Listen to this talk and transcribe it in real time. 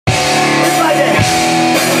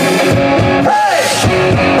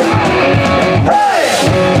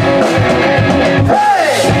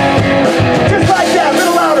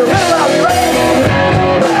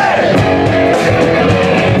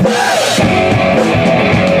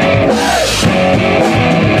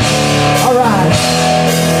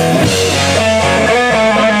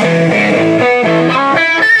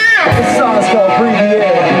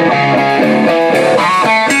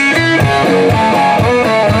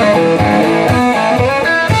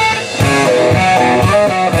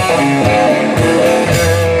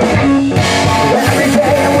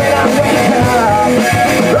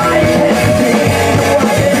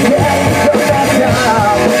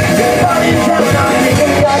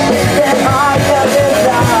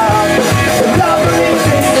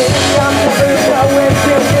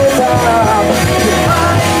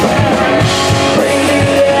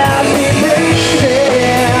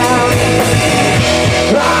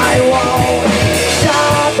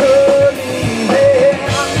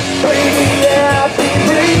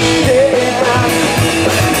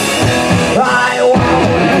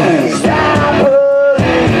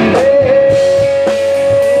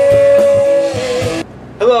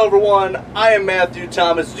everyone. I am Matthew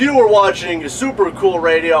Thomas. You are watching Super Cool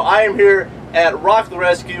Radio. I am here at Rock the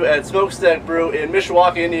Rescue at Smokestack Brew in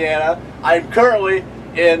Mishawaka, Indiana. I'm currently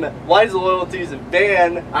in Lines of Loyalty's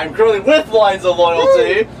van. I'm currently with Lines of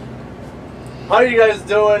Loyalty. How are you guys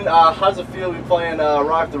doing? How's it feel to be playing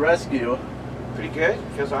Rock the Rescue? Pretty good.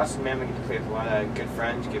 Feels awesome, man. We get to play with a lot of good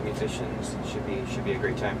friends, good musicians. Should be a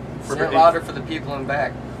great time. Say it louder for the people in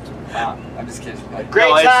back. I'm just kidding.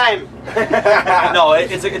 Great time! No,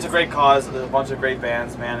 it's a great cause. A bunch of great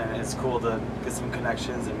bands, man, and it's cool to get some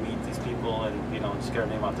connections and meet these people and just get our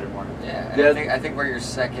name out there more. Yeah, and I think we're your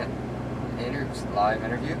second live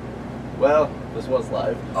interview. Well, this was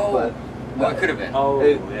live. Oh, well, it could have been. Oh,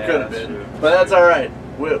 it yeah, could have been, true. but that's all right.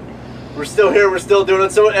 We're still here. We're still doing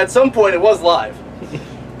it. So at some point, it was live.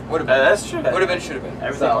 Would have been. That's true. Would have been. Should have been.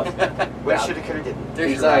 Everything So, What should have, could have,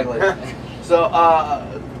 didn't. exactly. So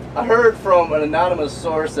I heard from an anonymous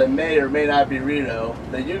source that may or may not be Rito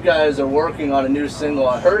that you guys are working on a new single.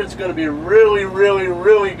 I heard it's going to be really, really,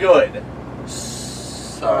 really good.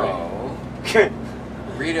 So,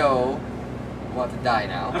 Rito wants to die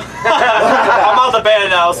now. I'm out the band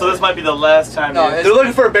now, so this might be the last time. No, They're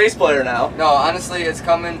looking for a bass player now. No, honestly, it's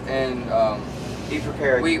coming, and Be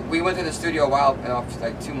prepared. we went to the studio a while,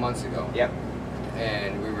 like 2 months ago. Yep.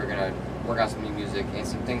 And we were gonna work on some new music, and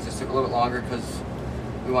some things just took a little bit longer because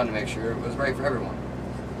we wanted to make sure it was right for everyone.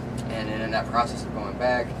 And then in that process of going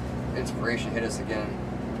back, inspiration hit us again,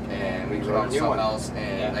 and we came out with something else,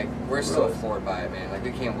 and like we're still floored by it, man. Like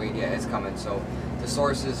we can't wait yet. It's coming. So the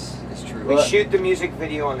source is true. We shoot the music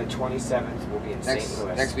video on the 27th. We'll be in St.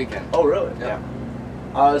 Louis. Next weekend. Oh, really?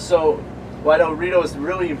 Yeah. So, well, I know Rito was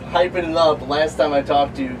really hyping it up last time I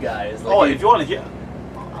talked to you guys. Like, Oh, if you want to hear,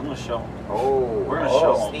 I'm gonna show. Oh, We're gonna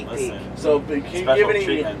show them. sneak Listen. peek. So, can you Special give any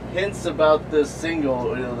treatment. hints about this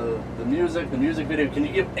single? The music video. Can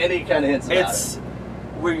you give any kind of hints about it?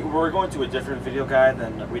 We're going to a different video guide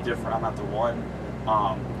than we did for I'm Not the One.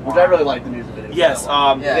 Which I really like the music video. Yes.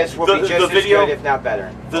 This will be just as good, if not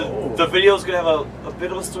better. The video's gonna have a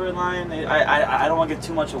bit of a storyline. I don't want to give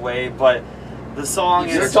too much away, but the song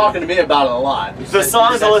You're is. talking to me about it a lot. The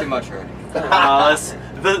song is a too little. much already.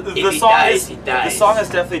 The song is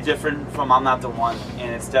definitely different from I'm Not the One,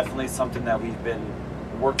 and it's definitely something that we've been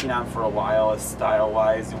working on for a while, style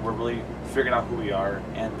wise, and we're really figuring out who we are.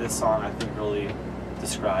 And this song, I think, really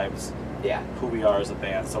describes who we are as a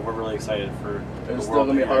band. So we're really excited for. It's still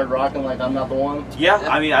gonna be hard rocking like I'm Not the One. Yeah,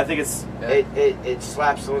 I mean, I think it's. It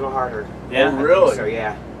slaps a little harder. Yeah. Oh, really? So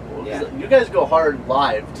yeah. Well, you guys go hard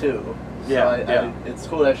live too. So Yeah, it's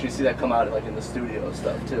cool to actually see that come out like in the studio and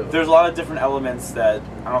stuff too. There's a lot of different elements that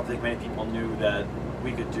I don't think many people knew that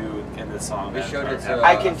we could do in this song. We showed it to.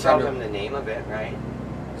 I can tell them the name of it, right?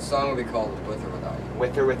 The song will be called "With or Without You."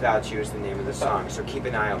 With or Without You is the name of the song, so keep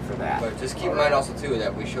an eye out for that. But just keep in mind also too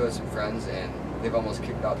that we showed some friends and they've almost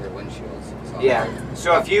kicked out their windshields. So Yeah.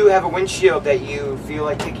 So if you have a windshield that you feel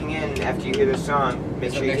like kicking in after you hear the song,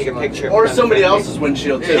 make sure you take a picture. Or somebody else's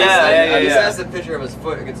windshield too. I just asked a picture of his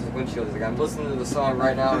foot against his windshield. He's like, I'm listening to the song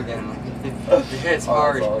right now again. It's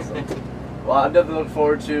hard. That's awesome. Well, I'm definitely looking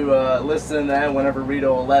forward to listening to that whenever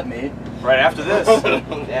Rito will let me. Right after this.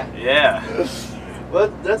 Yeah. Well,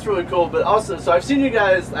 that's really cool. But also, so I've seen you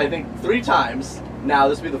guys, I think, 3 times now.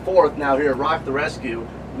 This will be the 4th now here at Rock the Rescue.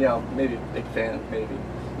 You know, maybe big fan, maybe.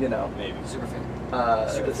 You know, Maybe. Super fan.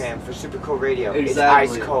 Super fan for Super Cool Radio. Exactly.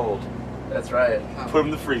 It's ice cold. That's right. Put them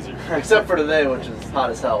in the freezer. Except for today, which is hot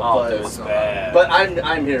as hell. Oh, but it was bad. but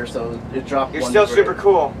I'm here, so it dropped. You're 1 still degree. super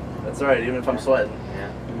cool. That's right, even if I'm sweating. Yeah.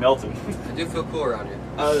 Melted. I do feel cool around here.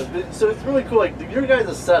 So it's really cool, like your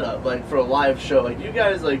guys' setup, like for a live show. Like you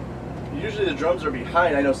guys, like usually the drums are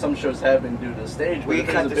behind. I know some shows have been due to the stage. We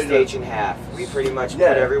cut the stage in half. We pretty much put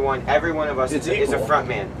every one of us is a front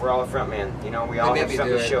man. We're all a front man. You know, we all have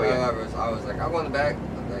something to show you. I was like, I'm going in the back.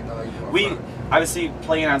 I'm like, no, you go We front. obviously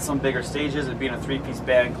playing on some bigger stages and being a 3-piece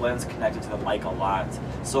band, Glenn's connected to the mic a lot.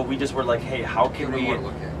 So we just were like, hey, how can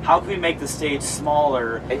we make the stage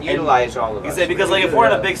smaller and utilize all of us? Because like if we're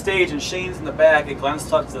on a big stage and Shane's in the back and Glenn's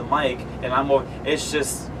tucked to the mic and I'm over, it's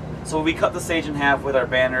just so we cut the stage in half with our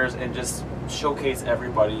banners and just showcase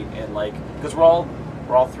everybody and like because we're all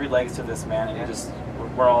 3 legs to this, man,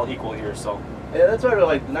 and we're all equal here. So. Yeah, that's why I really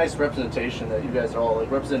like the nice representation that you guys are all like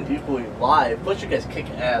represented equally live. Plus, you guys kick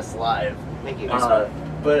ass live. Thank you.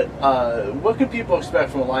 But what can people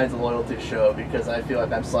expect from a Lines of Loyalty show? Because I feel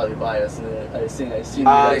like I'm slightly biased, and I've seen you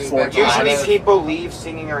guys 4 times. Usually, people leave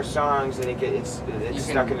singing our songs, and it's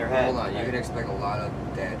stuck in their head. Hold on, you can expect a lot of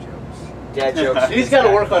dad jokes. Dad jokes. He's got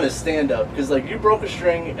to work on his stand-up because, like, you broke a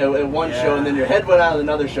string at one show, and then your head went out at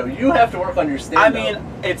another show. You have to work on your stand-up. I mean,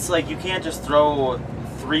 it's like you can't just throw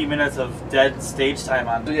 3 minutes of dead stage time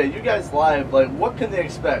on. So yeah, you guys live, like, what can they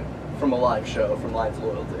expect from a live show from Lines of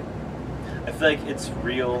Loyalty? I feel like it's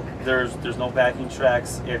real. There's no backing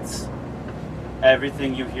tracks. It's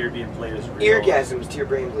everything you hear being played is real. Eargasms to your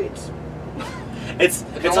brain bleeds.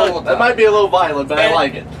 That might be a little violent, but I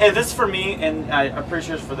like it. And this for me, and I'm pretty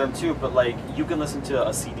sure it's for them too, but like, you can listen to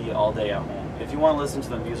a CD all day at home. If you want to listen to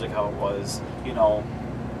the music how it was, you know,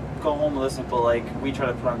 go home and listen, but like, we try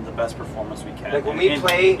to put on the best performance we can. Like when we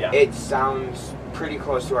play, it sounds pretty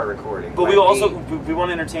close to our recording. But we want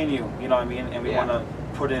to entertain you, you know what I mean? And we want to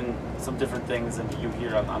put in some different things than you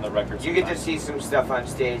hear on the records. You get to see some stuff on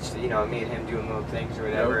stage, you know, me and him doing little things or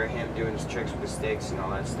whatever, him doing his tricks with the sticks and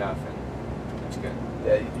all that stuff, and it's good.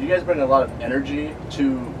 Yeah, you guys bring a lot of energy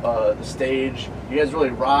to the stage. You guys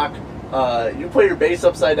really rock. You play your bass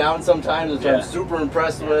upside down sometimes, which I'm super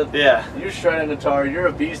impressed with. Yeah. You shred on guitar. You're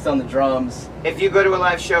a beast on the drums. If you go to a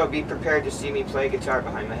live show, be prepared to see me play guitar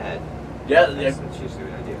behind my head. Yeah, that's usually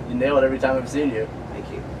what I do. You nail it every time I've seen you.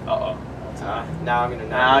 Thank you. Uh-oh. Now I'm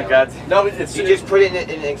gonna you just put it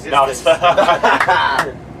in existence.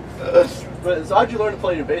 But so how'd you learn to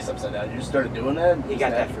play your bass upside down? You just started doing that? He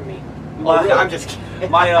got that from me. Oh, really? No, I'm just kidding.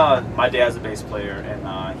 My dad's a bass player,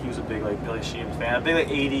 and he was a big like Billy Sheehan fan, a big like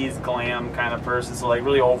 '80s glam kind of person, so like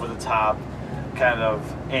really over the top kind of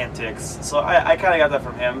antics. So I kind of got that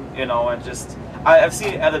from him, you know, and just I've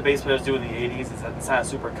seen other bass players do in the '80s. It's not a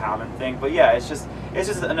super common thing, but yeah, it's just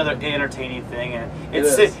another entertaining thing, and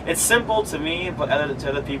it's simple to me, but to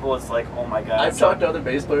other people, it's like, oh my god. I've talked to other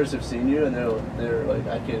bass players who've seen you, and they're like,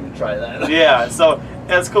 I can't even try that. Yeah, so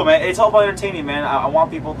that's cool, man. It's all about entertaining, man. I want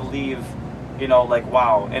people to leave, you know, like,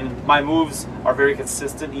 wow. And my moves are very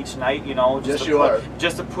consistent each night, you know. Just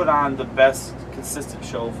to put on the best consistent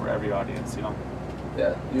show for every audience, you know.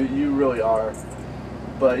 Yeah, you really are.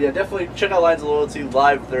 But yeah, definitely check out Lines of Loyalty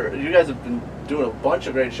live. You guys have been doing a bunch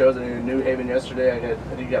of great shows. I mean, New Haven yesterday. I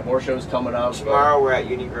think you got more shows coming up. Tomorrow we're at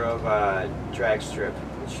Uni Grove Drag Strip,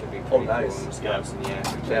 which should be pretty cool in Wisconsin.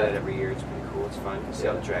 Yeah, we play that every year. It's pretty cool. It's fun. See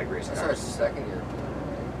how the drag race cars. That's our second year.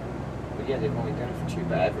 But yeah, they've only done it for 2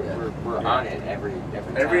 bad. We're on it every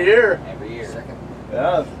year. Every year. Second.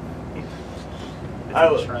 Yeah.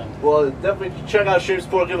 Well, definitely check out Shape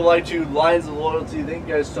Sport. Give a like to Lines of Loyalty. Thank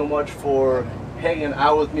you guys so much for hanging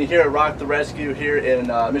out with me here at Rock the Rescue here in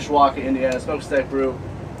Mishawaka, Indiana, Smokestack Brew.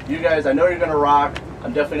 You guys, I know you're gonna rock.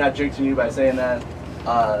 I'm definitely not jinxing you by saying that.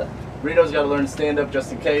 Rito's got to learn to stand up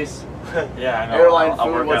just in case. Yeah, I know. Airline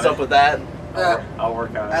food, what's up with that? I'll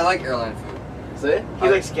work on it. I like airline food. See? He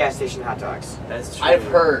likes gas station hot dogs. That's true. I've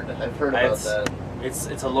heard about that.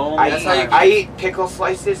 It's a lonely. I eat pickle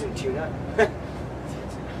slices and tuna.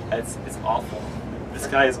 It's awful. This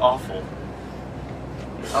guy is awful.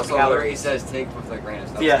 Also, whatever he says, take with a grain of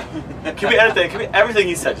salt. Yeah. Can we edit that? Can we, everything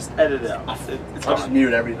he said, just edit it out. I'll just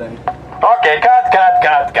mute everything. Okay,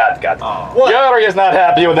 cut. Oh. Yuri is not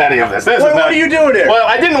happy with any of this. What are you doing here? Well,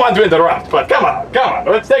 I didn't want to interrupt, but come on.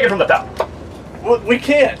 Let's take it from the top. Well, we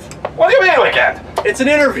can't. What do you mean we can't? It's an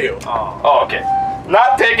interview. Oh, okay.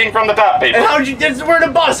 Not taking from the top, people. And we're in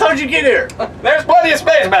a bus. How'd you get here? There's plenty of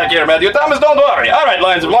space back here, Matthew. Thomas, don't worry. All right,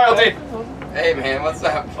 Lines of Loyalty. Hey, man, what's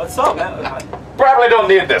up? What's up, man? Probably don't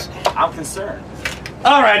need this. I'm concerned.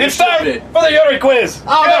 All right, it's time for the Yuri quiz.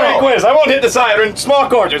 Oh, Yuri quiz. I won't hit the siren. Small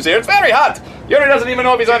quarters here. It's very hot. Yuri doesn't even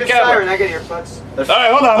know if he's on camera. Siren, I get earplugs. All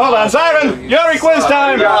right, hold on. Siren, Yuri quiz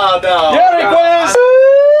time. No. Yuri quiz.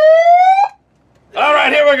 All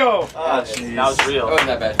right, here we go. Oh, jeez. That was real. It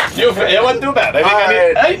wasn't that bad. It wasn't too bad.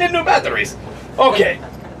 I need new batteries. Okay,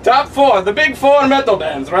 top 4, the big 4 metal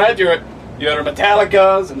bands, right? Your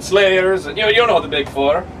Metallicas and Slayers, and you know the big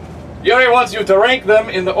 4. Yuri wants you to rank them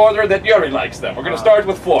in the order that Yuri likes them. We're going to start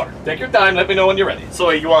with 4. Take your time, let me know when you're ready. So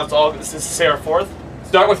you want us all to say our 4th?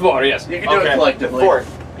 Start with 4, yes. You can do it collectively. 4th.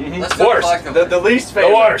 Let's do it Worst. collectively. The least favorite.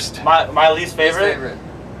 The worst. My least Least favorite?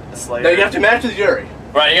 Slayer. Now you have to match with Yuri.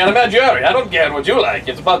 Right, you gotta match Yuri. I don't care what you like.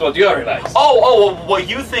 It's about what Yuri likes. Oh, what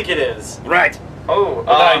you think it is. Right. Oh,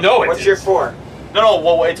 I know it What's is. your 4? No,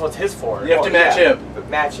 what's his 4? You have to match him. But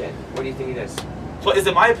match it. What do you think it is? So is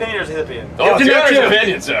it my opinion or is it his opinion? Oh, it's You have to Yuri's match him.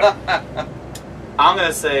 opinion, sir. I'm going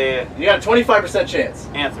to say You got a 25% chance.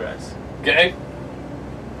 Anthrax. Okay.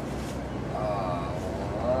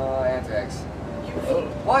 Anthrax. Oh.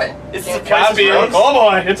 What? This is a Copy. price Oh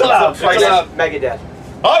boy, it's allowed. It's allowed. Megadeth.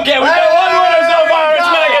 Okay, we got one winner so far. It's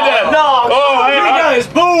Megadeth. No. Oh, You guys,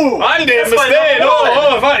 boom. I'm damn That's my mistake.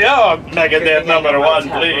 number Megadeth number 1,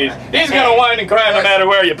 please. He's gonna whine and cry no matter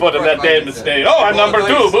where you put him. That damn mistake. Oh, I'm number 2.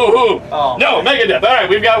 Boo hoo. Oh. No, Megadeth. All right,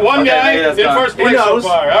 we've got one guy Megadeth's in done. first place so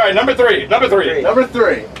far. All right, number 3. Number 3. Number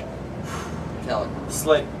 3. Tell it.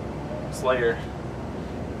 Slayer.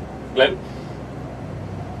 Glenn.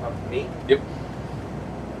 Me? Yep.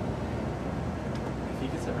 He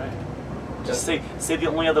gets it right. Just say the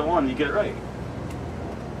only other one, you get it right.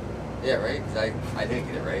 Yeah, right? 'Cause I didn't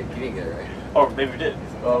get it right. You didn't get it right. Or maybe you did.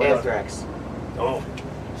 Anthrax. Oh.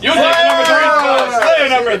 You take number 3 spot. Slayer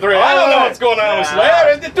number 3. I don't know what's going on with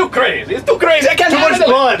Slayer. It's too crazy. It's too crazy. I can't handle it.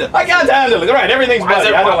 Too much blood. I can't handle it. Right, everything's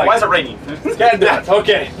bloody. Why is it raining? Can't do it.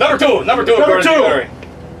 Okay. Number 2. Number 2. Number 2.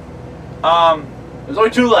 There's only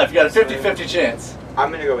 2 left. You got a 50-50 chance. I'm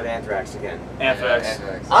gonna go with Anthrax again. Anthrax.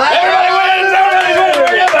 Anthrax. Everybody wins! Everybody's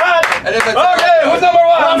winning! Okay, who's number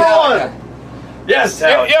 1? Number 1. Yes,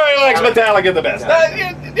 Yuri likes Metallica the best.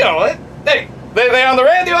 You know, they on the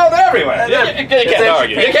radio, they're everywhere. You can't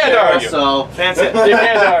argue. You can't argue. So Fancy. You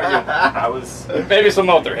can't argue. I was. Maybe some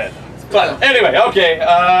Motorhead. But anyway, okay,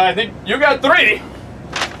 I think you got 3.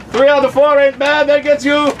 3 out of 4 ain't bad. That gets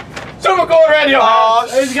you Super Cool Radio. Oh,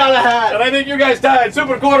 he's got a hat. And I think you guys tied.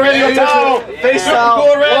 Super Cool Radio towel. Face Super towel.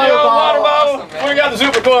 Cool Radio water bottle. Awesome, We got the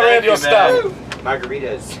Super Cool Radio stuff.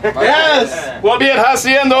 Margaritas. Yes. We'll be at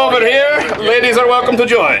Hacienda over here. Ladies are welcome to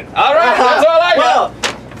join. All right, that's all I got. Well,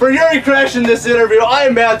 for Yuri Kresh in this interview, I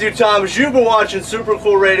am Matthew Thomas. You've been watching Super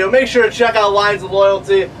Cool Radio. Make sure to check out Lines of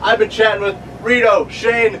Loyalty. I've been chatting with Rito,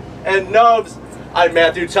 Shane, and Nubs. I'm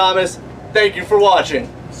Matthew Thomas. Thank you for watching.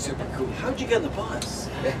 Super cool. How'd you get in the bus?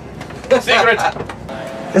 Secret.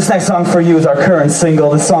 This next song for you is our current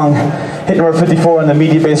single. This song hit number 54 in the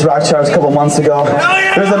media-based rock charts a couple months ago.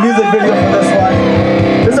 There's a music video for this one.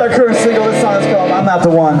 This is our current single. This song is called I'm Not the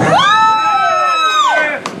One.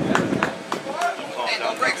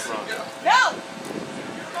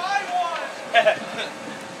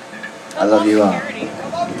 I love you all.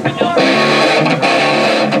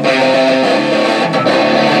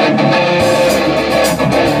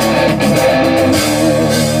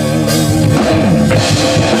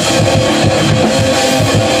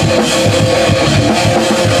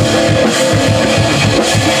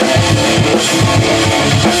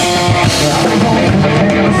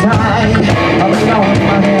 I'm alone in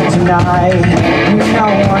my head tonight. You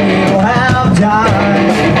know what you have done.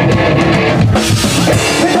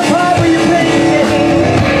 There's a part where you play the game.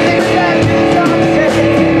 Think back to the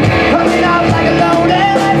conversation. Coming out like a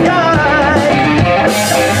loaded gun.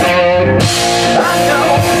 I know,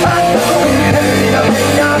 everything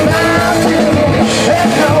I'm about to.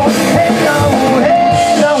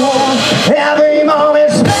 Hello, every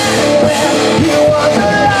moment's spent when you walk the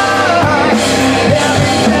line.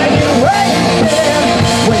 Every second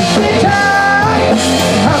wasted time.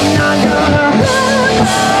 I'm not gonna hurt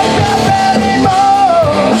myself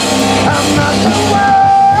anymore. I'm not the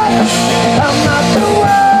one. I'm not the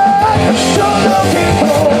one you're looking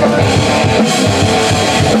for.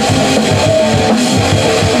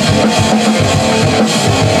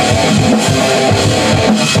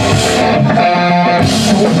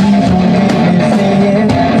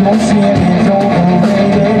 Don't say it's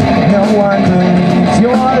overrated. No one believes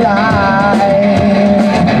your lies.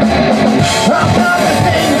 I'm not the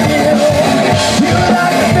same as you. You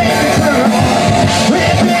like the same as true.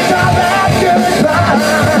 It means I'm not goodbye.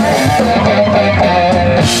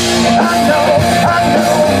 I know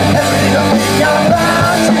everything about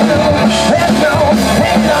you.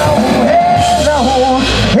 Hello,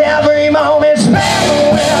 every moment spent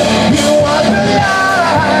with you was a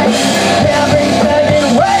lie. Every second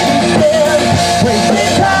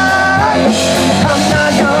wasted time. I'm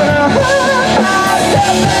not gonna hurt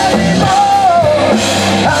myself anymore.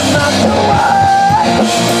 I'm not the one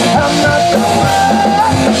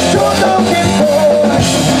you're looking for.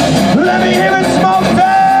 Let me hear it smoke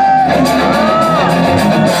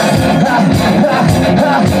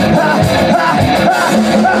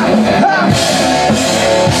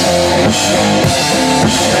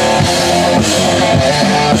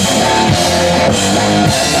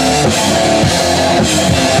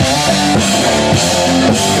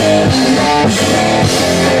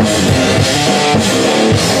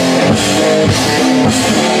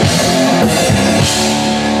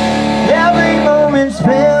Every moment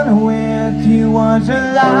spent with you was a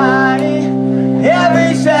lie.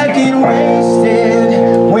 Every second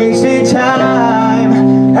wasted time.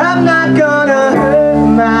 I'm not gonna hurt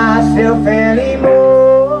myself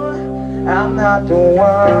anymore. I'm not the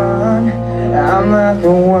one. I'm not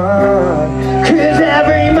the one.